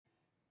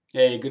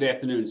Hey, good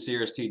afternoon,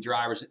 CRST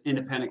drivers and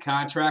independent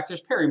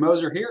contractors. Perry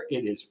Moser here.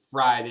 It is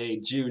Friday,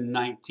 June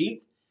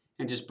 19th,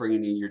 and just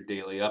bringing you your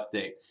daily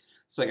update.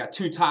 So I got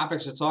two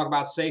topics to talk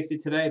about safety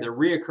today. They're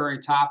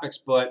reoccurring topics,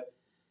 but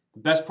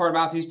the best part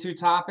about these two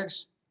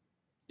topics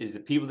is the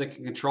people that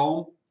can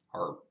control them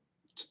are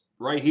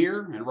right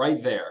here and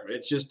right there.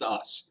 It's just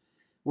us.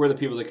 We're the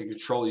people that can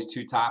control these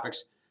two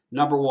topics.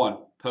 Number one,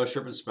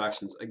 post-trip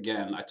inspections.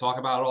 Again, I talk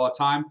about it all the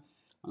time.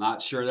 I'm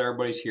not sure that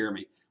everybody's hearing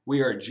me.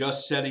 We are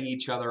just setting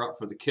each other up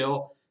for the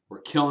kill.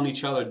 We're killing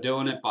each other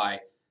doing it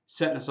by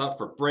setting us up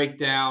for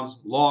breakdowns,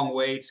 long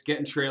waits,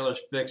 getting trailers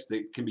fixed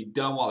that can be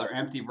done while they're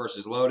empty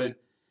versus loaded.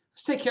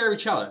 Let's take care of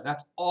each other.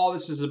 That's all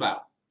this is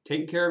about.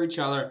 Taking care of each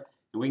other,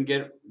 and we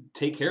can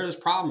take care of this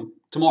problem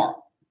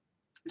tomorrow.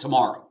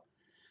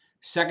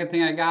 Second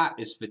thing I got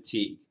is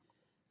fatigue.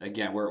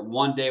 Again, we're at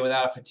 1 day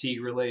without a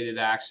fatigue-related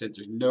accident.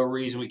 There's no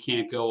reason we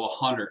can't go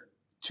 100,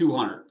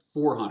 200,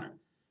 400.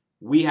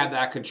 We have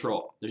that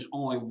control. There's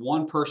only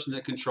one person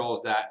that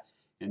controls that,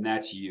 and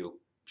that's you,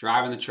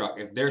 driving the truck.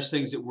 If there's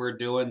things that we're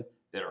doing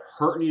that are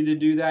hurting you to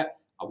do that,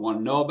 I want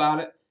to know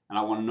about it, and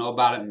I want to know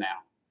about it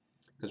now,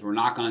 because we're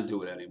not going to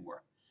do it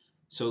anymore.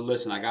 So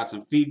listen, I got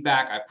some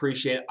feedback. I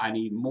appreciate it. I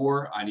need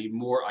more.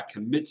 I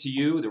commit to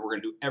you that we're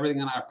going to do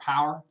everything in our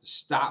power to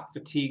stop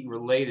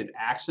fatigue-related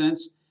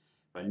accidents.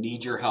 But I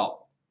need your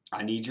help.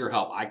 I need your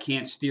help. I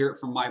can't steer it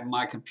from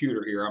my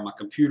computer here. I'm a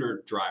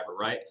computer driver,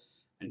 right?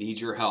 I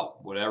need your help.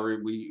 Whatever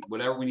we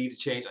need to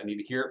change, I need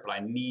to hear it, but I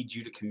need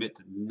you to commit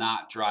to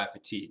not drive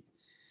fatigued.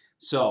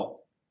 So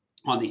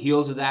on the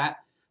heels of that,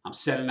 I'm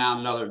sending out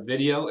another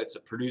video. It's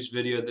a produced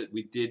video that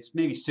we did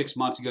maybe 6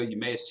 months ago. You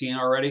may have seen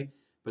already,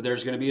 but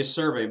there's going to be a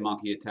survey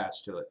monkey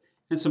attached to it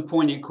and some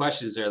poignant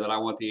questions there that I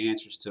want the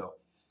answers to.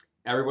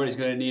 Everybody's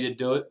going to need to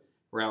do it.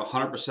 We're going to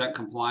have 100%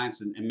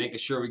 compliance and making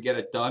sure we get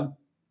it done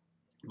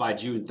by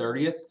June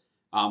 30th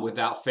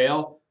without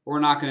fail. We're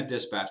not going to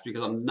dispatch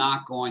because I'm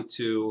not going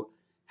to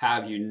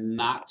have you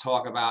not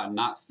talk about and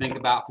not think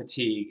about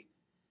fatigue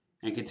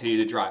and continue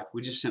to drive.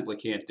 We just simply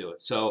can't do it.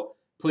 So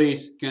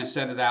please, going to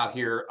send it out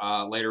here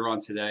later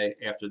on today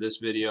after this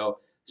video.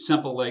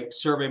 Simple link,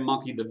 Survey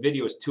Monkey. The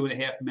video is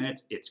 2.5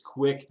 minutes. It's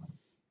quick.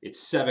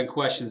 It's 7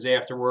 questions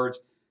afterwards.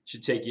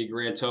 Should take you a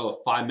grand total of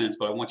 5 minutes,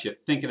 but I want you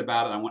thinking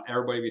about it. I want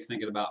everybody to be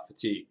thinking about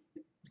fatigue.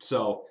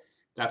 So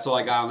that's all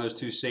I got on those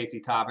two safety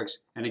topics.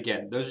 And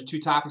again, those are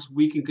two topics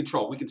we can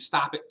control. We can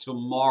stop it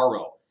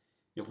tomorrow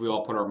if we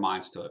all put our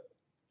minds to it.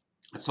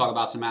 Let's talk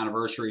about some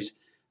anniversaries.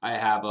 I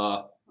have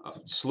a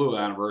slew of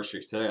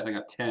anniversaries today. I think I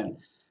have 10.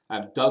 I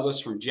have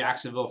Douglas from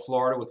Jacksonville,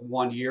 Florida with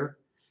 1 year.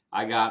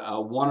 I got a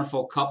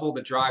wonderful couple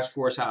that drives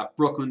for us out of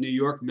Brooklyn, New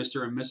York,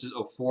 Mr. and Mrs.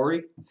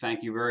 Ofori.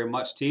 Thank you very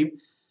much, team.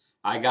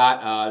 I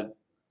got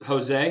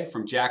Jose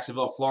from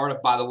Jacksonville, Florida.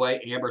 By the way,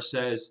 Amber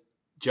says,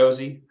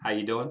 Josie, how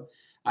you doing?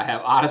 I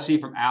have Odyssey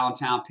from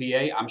Allentown,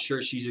 PA. I'm sure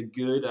she's a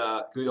good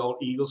old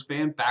Eagles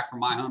fan, back from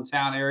my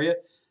hometown area.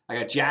 I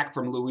got Jack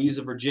from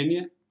Louisa,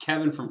 Virginia.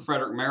 Kevin from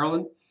Frederick,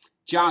 Maryland.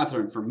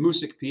 Jonathan from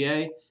Moosic,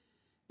 PA.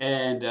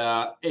 And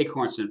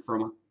Acornson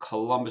from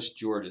Columbus,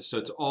 Georgia.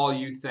 So to all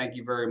you, thank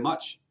you very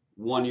much.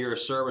 1 year of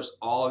service,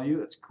 all of you.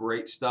 That's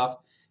great stuff.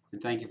 And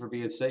thank you for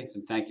being safe.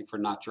 And thank you for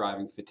not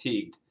driving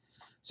fatigued.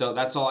 So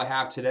that's all I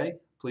have today.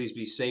 Please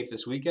be safe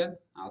this weekend.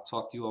 I'll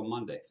talk to you on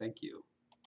Monday. Thank you.